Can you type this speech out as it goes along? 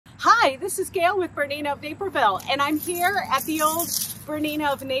Hi, this is Gayle with BERNINA of Naperville, and I'm here at the old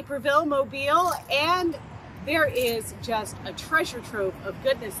BERNINA of Naperville Mobile, and there is just a treasure trove of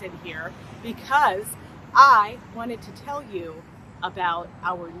goodness in here because I wanted to tell you about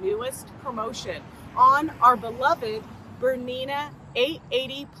our newest promotion on our beloved BERNINA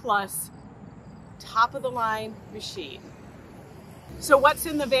 880 Plus top of the line machine. So what's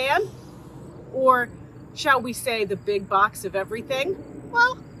in the van? Or shall we say the big box of everything?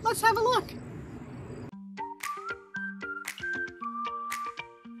 Well, let's have a look.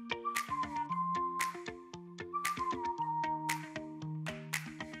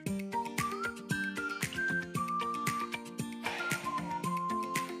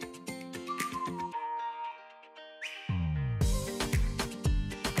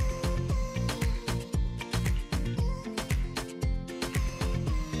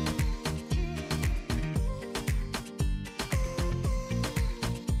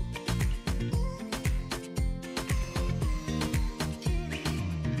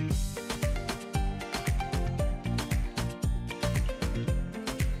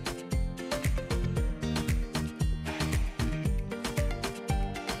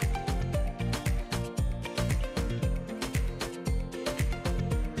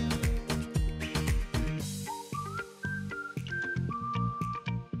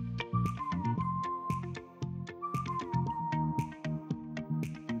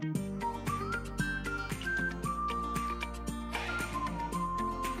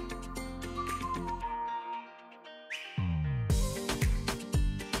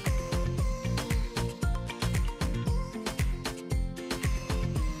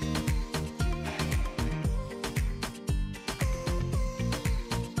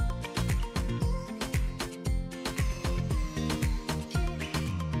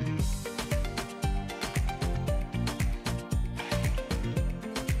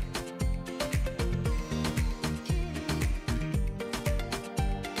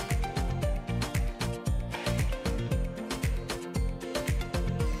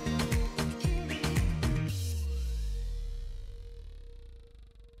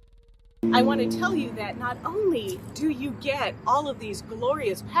 I want to tell you that not only do you get all of these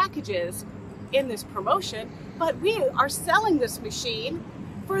glorious packages in this promotion, but we are selling this machine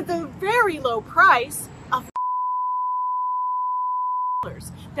for the very low price of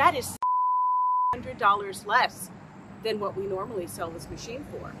 $100. That is $100 less than what we normally sell this machine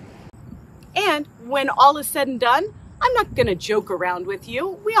for. And when all is said and done, I'm not going to joke around with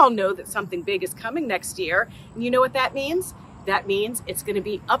you. We all know that something big is coming next year. And you know what that means? That means it's going to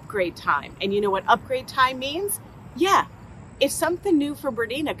be upgrade time. And you know what upgrade time means? Yeah, if something new from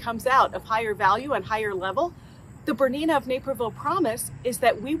BERNINA comes out of higher value and higher level, the BERNINA of Naperville promise is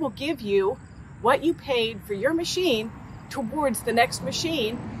that we will give you what you paid for your machine towards the next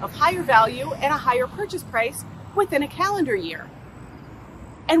machine of higher value and a higher purchase price within a calendar year.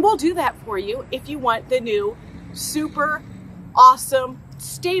 And we'll do that for you if you want the new super awesome,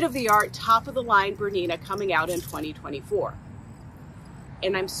 state-of-the-art, top-of-the-line BERNINA coming out in 2024.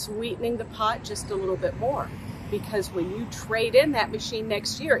 And I'm sweetening the pot just a little bit more because when you trade in that machine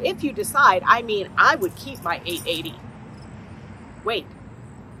next year, if you decide, I would keep my 880. Wait,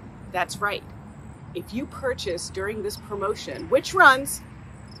 that's right. If you purchase during this promotion, which runs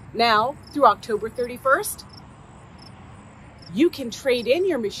now through October 31st, you can trade in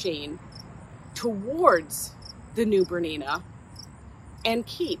your machine towards the new BERNINA and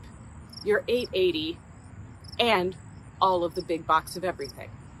keep your 880 and all of the big box of everything.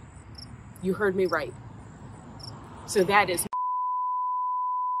 You heard me right. So that is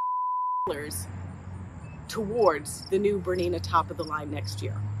towards the new BERNINA top of the line next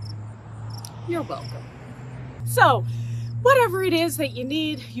year. You're welcome. So whatever it is that you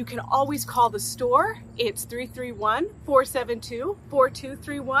need, you can always call the store. It's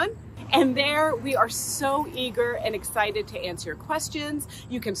 331-472-4231. And there we are so eager and excited to answer your questions.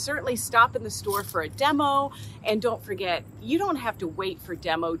 You can certainly stop in the store for a demo. And don't forget, you don't have to wait for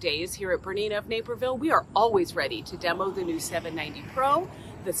demo days here at BERNINA of Naperville. We are always ready to demo the new 790 Pro,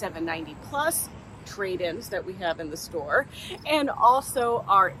 the 790 Plus trade-ins that we have in the store, and also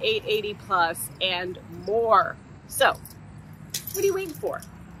our 880 Plus and more. So what are you waiting for?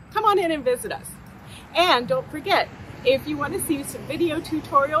 Come on in and visit us. And don't forget, if you want to see some video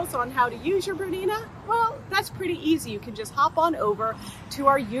tutorials on how to use your BERNINA, well, that's pretty easy. You can just hop on over to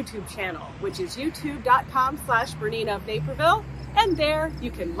our YouTube channel, which is youtube.com/BERNINA of Naperville. And there you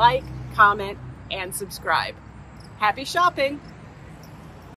can like, comment, and subscribe. Happy shopping!